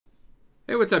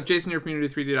Hey, what's up? Jason here from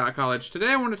Unity3D.College. Today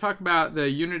I want to talk about the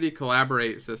Unity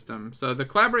Collaborate system. So the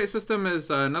Collaborate system is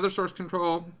another source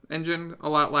control engine, a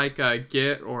lot like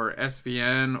Git or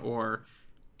SVN or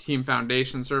Team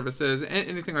Foundation Services,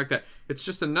 anything like that. It's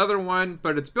just another one,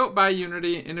 but it's built by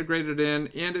Unity, integrated in,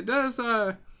 and it does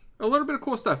a little bit of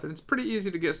cool stuff, and it's pretty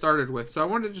easy to get started with. So I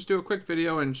wanted to just do a quick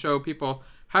video and show people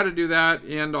how to do that,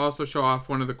 and also show off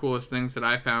one of the coolest things that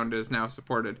I found is now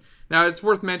supported. Now, it's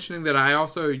worth mentioning that I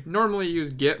also normally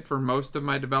use Git for most of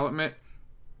my development,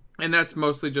 and that's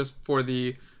mostly just for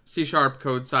the C#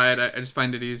 code side. I just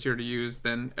find it easier to use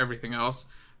than everything else.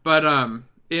 But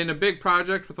in a big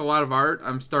project with a lot of art,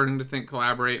 I'm starting to think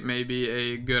Collaborate may be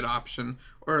a good option,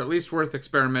 or at least worth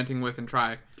experimenting with and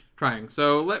trying.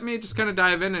 So let me just kind of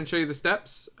dive in and show you the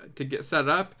steps to get set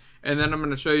up, and then I'm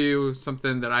going to show you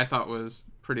something that I thought was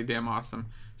pretty damn awesome.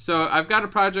 So I've got a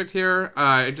project here.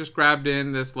 I just grabbed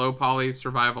in this low poly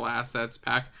survival assets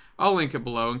pack. I'll link it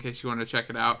below in case you want to check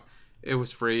it out. It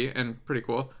was free and pretty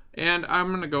cool. And I'm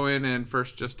going to go in and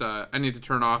first just, I need to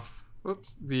turn off,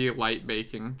 the light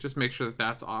baking. Just make sure that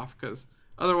that's off, because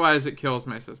otherwise it kills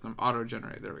my system. Auto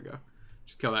generate, there we go.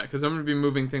 Just kill that, because I'm going to be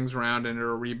moving things around and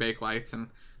it'll rebake lights and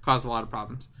cause a lot of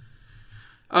problems.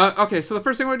 Okay, so the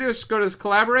first thing we're going to do is just go to this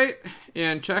Collaborate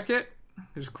and check it.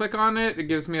 Just click on it. It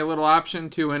gives me a little option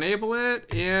to enable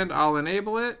it, and I'll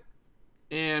enable it.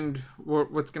 And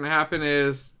what's going to happen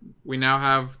is we now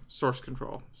have source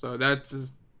control. So that's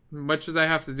as much as I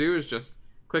have to do is just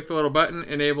click the little button,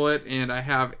 enable it, and I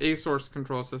have a source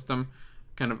control system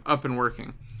kind of up and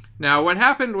working. Now, what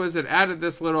happened was it added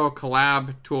this little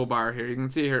collab toolbar here. You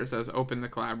can see here it says open the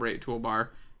Collaborate toolbar.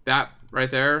 That right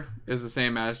there is the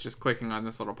same as just clicking on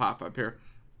this little pop-up here.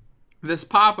 This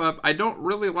pop-up, I don't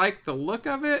really like the look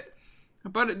of it,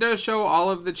 but it does show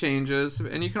all of the changes,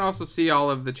 and you can also see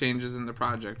all of the changes in the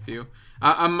project view.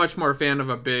 I'm much more a fan of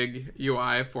a big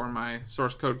UI for my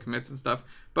source code commits and stuff,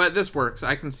 but this works.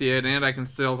 I can see it, and I can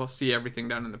still see everything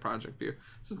down in the project view.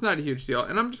 So it's not a huge deal.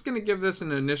 And I'm just going to give this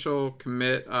an initial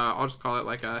commit. I'll just call it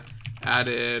like a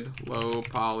added low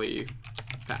poly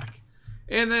pack,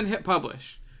 and then hit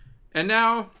publish. And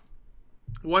now,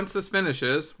 once this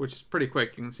finishes, which is pretty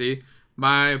quick, you can see,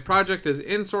 my project is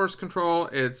in source control,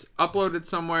 it's uploaded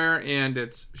somewhere, and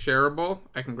it's shareable.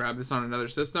 I can grab this on another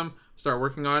system, start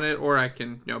working on it, or I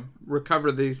can,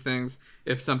 recover these things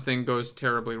if something goes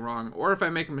terribly wrong, or if I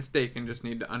make a mistake and just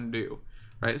need to undo,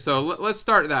 right? So let's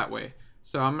start that way.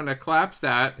 So I'm going to collapse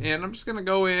that, and I'm just going to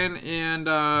go in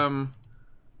and,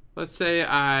 let's say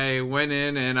I went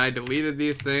in and I deleted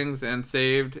these things and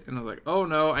saved, and I was like, oh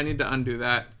no, I need to undo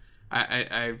that.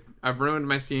 I've ruined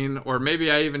my scene, or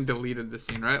maybe I even deleted the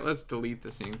scene, right? Let's delete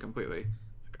the scene completely.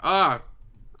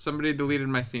 Somebody deleted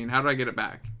my scene. How do I get it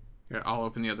back? Here, I'll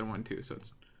open the other one too, so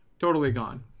it's totally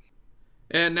gone.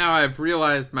 And now I've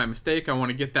realized my mistake. I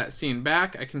want to get that scene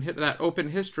back. I can hit that open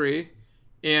history,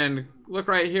 and look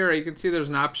right here. You can see there's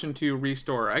an option to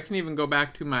restore. I can even go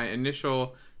back to my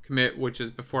initial commit, which is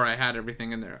before I had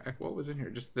everything in there. What was in here?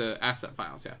 Just the asset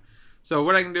files, yeah. So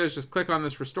what I can do is just click on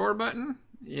this restore button,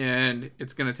 and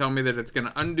it's going to tell me that it's going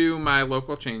to undo my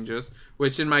local changes,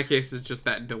 which in my case is just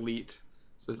that delete.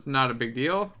 So it's not a big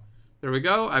deal. There we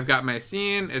go. I've got my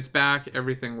scene. It's back.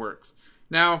 Everything works.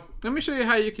 Now, let me show you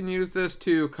how you can use this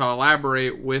to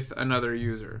collaborate with another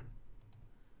user.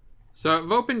 So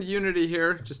I've opened Unity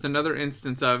here, just another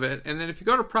instance of it. And then if you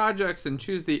go to projects and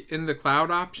choose the in the cloud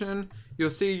option,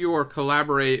 you'll see your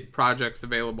collaborate projects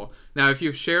available. Now, if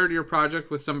you've shared your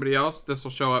project with somebody else, this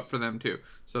will show up for them too.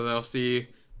 So they'll see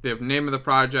the name of the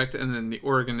project and then the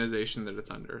organization that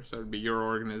it's under. So it'd be your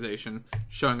organization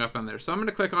showing up on there. So I'm going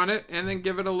to click on it and then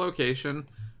give it a location.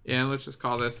 And let's just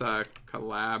call this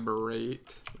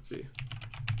collaborate. Let's see.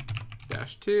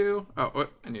 -2. Oh,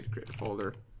 I need to create a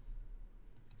folder.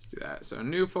 Do that. So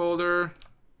new folder,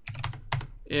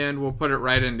 and we'll put it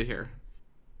right into here.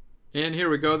 And here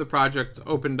we go. The project's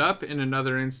opened up in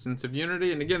another instance of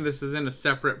Unity. And again, this is in a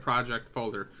separate project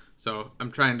folder. So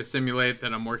I'm trying to simulate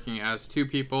that I'm working as two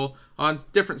people on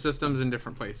different systems in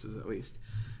different places at least.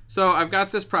 So I've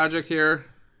got this project here.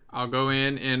 I'll go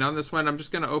in, and on this one, I'm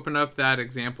just going to open up that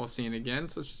example scene again.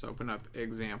 So let's just open up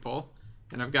example.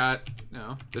 And I've got,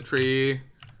 the tree,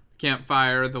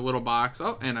 campfire, the little box.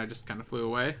 Oh, and I just kind of flew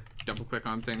away. Double click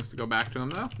on things to go back to them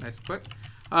though. Nice click.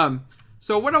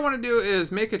 So what I want to do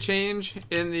is make a change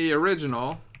in the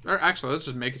original, or actually let's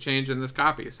just make a change in this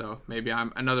copy. So maybe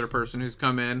I'm another person who's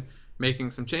come in making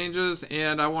some changes,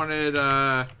 and I wanted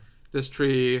this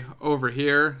tree over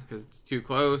here because it's too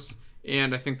close,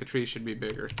 and I think the tree should be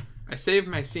bigger. I save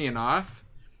my scene off,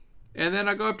 and then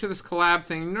I go up to this collab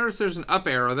thing. Notice there's an up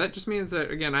arrow. That just means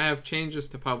that, again, I have changes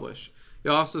to publish.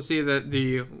 You'll also see that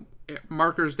the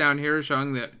markers down here are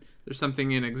showing that there's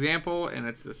something in example, and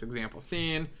it's this example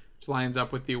scene, which lines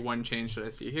up with the one change that I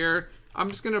see here. I'm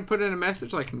just going to put in a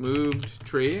message like moved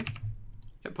tree,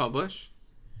 hit publish.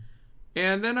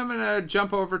 And then I'm going to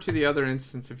jump over to the other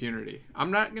instance of Unity.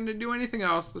 I'm not going to do anything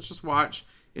else. Let's just watch.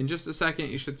 In just a second,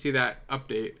 you should see that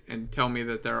update and tell me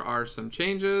that there are some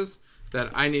changes that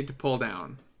I need to pull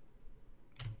down.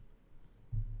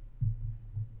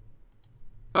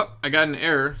 Oh, I got an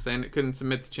error saying it couldn't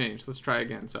submit the change. Let's try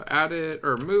again. So added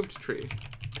or moved tree.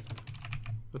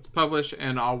 Let's publish,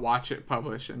 and I'll watch it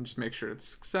publish and just make sure it's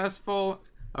successful.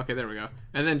 Okay, there we go.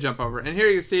 And then jump over. And here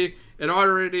you see it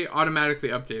already automatically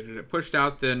updated. It pushed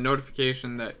out the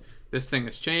notification that this thing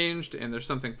has changed and there's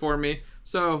something for me.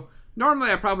 So normally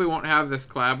I probably won't have this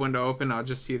collab window open. I'll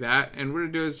just see that. And what I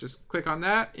do is just click on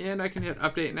that and I can hit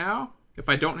update now. If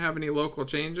I don't have any local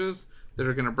changes that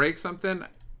are going to break something,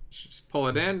 just pull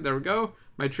it in. There we go.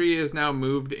 My tree is now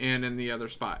moved in the other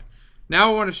spot. Now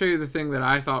I want to show you the thing that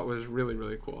I thought was really,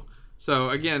 really cool. So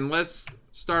again, let's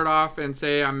start off and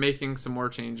say I'm making some more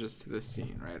changes to this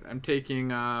scene, right? I'm taking,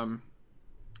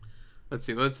 let's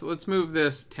see, let's move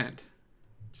this tent.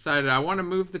 Decided I want to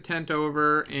move the tent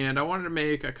over, and I wanted to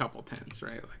make a couple tents,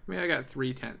 right? Like maybe I got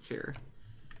 3 tents here.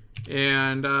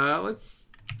 And let's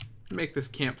make this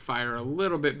campfire a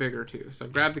little bit bigger too. So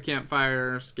grab the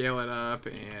campfire, scale it up,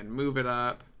 and move it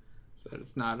up so that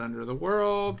it's not under the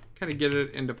world, kind of get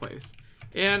it into place.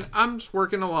 And I'm just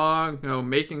working along, you know,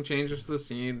 making changes to the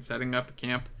scene, setting up a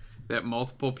camp that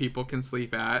multiple people can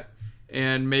sleep at.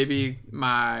 And maybe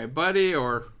my buddy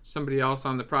or somebody else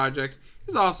on the project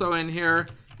is also in here,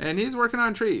 and he's working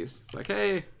on trees. It's like,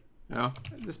 hey, you know,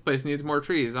 this place needs more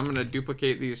trees. I'm going to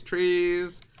duplicate these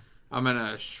trees. I'm going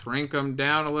to shrink them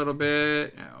down a little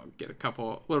bit, you know, get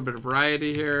a little bit of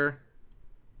variety here.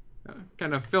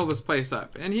 Kind of fill this place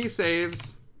up. And he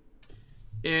saves.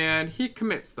 And he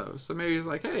commits those. So maybe he's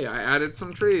like, hey, I added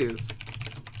some trees.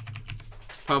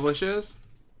 Publishes.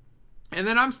 And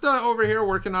then I'm still over here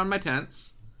working on my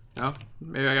tents. Oh,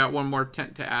 maybe I got one more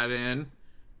tent to add in.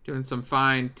 Doing some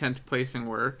fine tent placing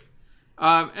work.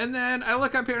 And then I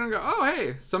look up here and go, oh,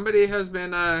 hey, somebody has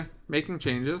been making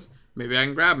changes. Maybe I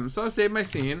can grab them. So I save my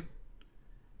scene.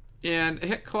 And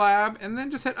hit collab. And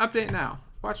then just hit update now.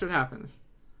 Watch what happens.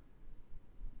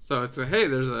 So it's a, hey,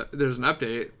 there's an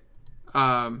update.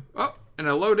 Oh, and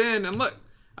I load in and look,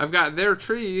 I've got their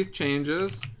tree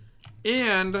changes,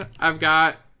 and I've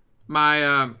got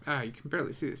my, you can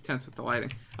barely see these tents with the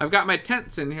lighting. I've got my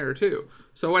tents in here too.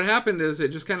 So what happened is it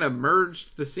just kind of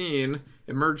merged the scene.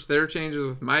 It merged their changes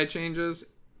with my changes,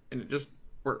 and it just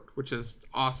worked, which is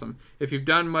awesome. If you've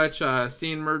done much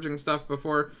scene merging stuff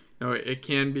before, you know, it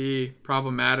can be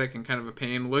problematic and kind of a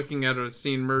pain. Looking at a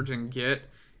scene merging Git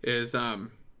is,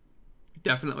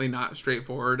 definitely not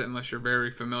straightforward unless you're very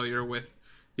familiar with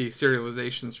the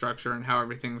serialization structure and how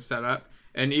everything's set up.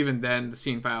 And even then, the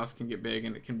scene files can get big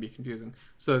and it can be confusing.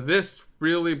 So this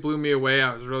really blew me away.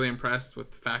 I was really impressed with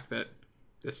the fact that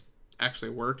this actually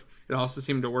worked. It also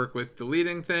seemed to work with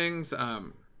deleting things,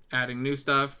 adding new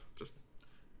stuff. Just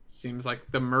seems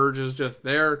like the merge is just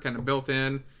there, kind of built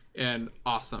in, and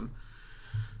awesome.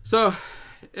 So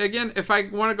again, if I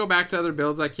want to go back to other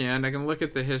builds, I can look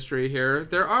at the history here.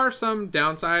 There are some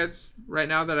downsides right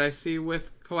now that I see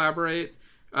with Collaborate.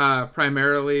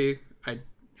 Primarily, I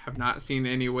have not seen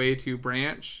any way to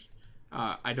branch.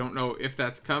 I don't know if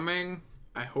that's coming.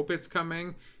 I hope it's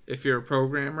coming. If you're a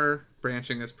programmer,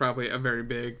 branching is probably a very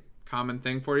big common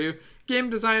thing for you. Game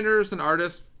designers and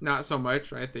artists, not so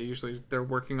much, right? They're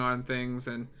working on things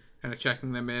and kind of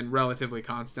checking them in relatively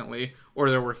constantly, or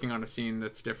they're working on a scene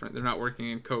that's different. They're not working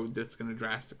in code that's going to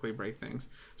drastically break things.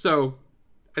 So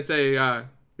I'd say,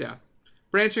 yeah,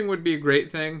 branching would be a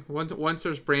great thing. Once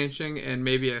there's branching and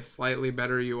maybe a slightly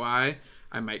better UI,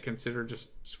 I might consider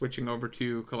just switching over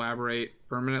to Collaborate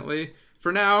permanently.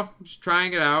 For now, just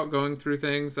trying it out, going through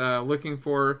things, looking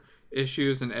for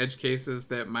issues and edge cases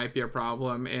that might be a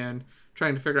problem, and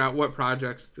trying to figure out what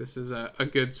projects this is a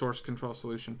good source control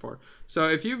solution for. So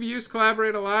if you've used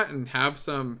Collaborate a lot and have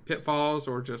some pitfalls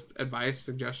or just advice,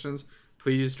 suggestions,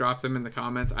 please drop them in the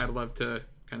comments. I'd love to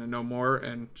kind of know more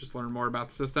and just learn more about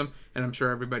the system, and I'm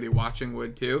sure everybody watching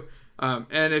would too.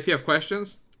 And if you have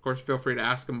questions, of course, feel free to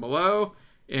ask them below.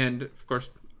 And of course,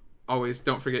 always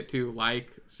don't forget to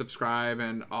like, subscribe,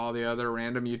 and all the other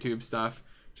random YouTube stuff.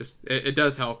 Just it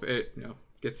does help. It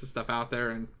gets the stuff out there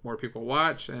and more people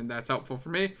watch, and that's helpful for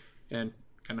me and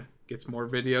kind of gets more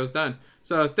videos done.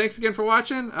 So thanks again for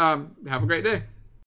watching. Have a great day.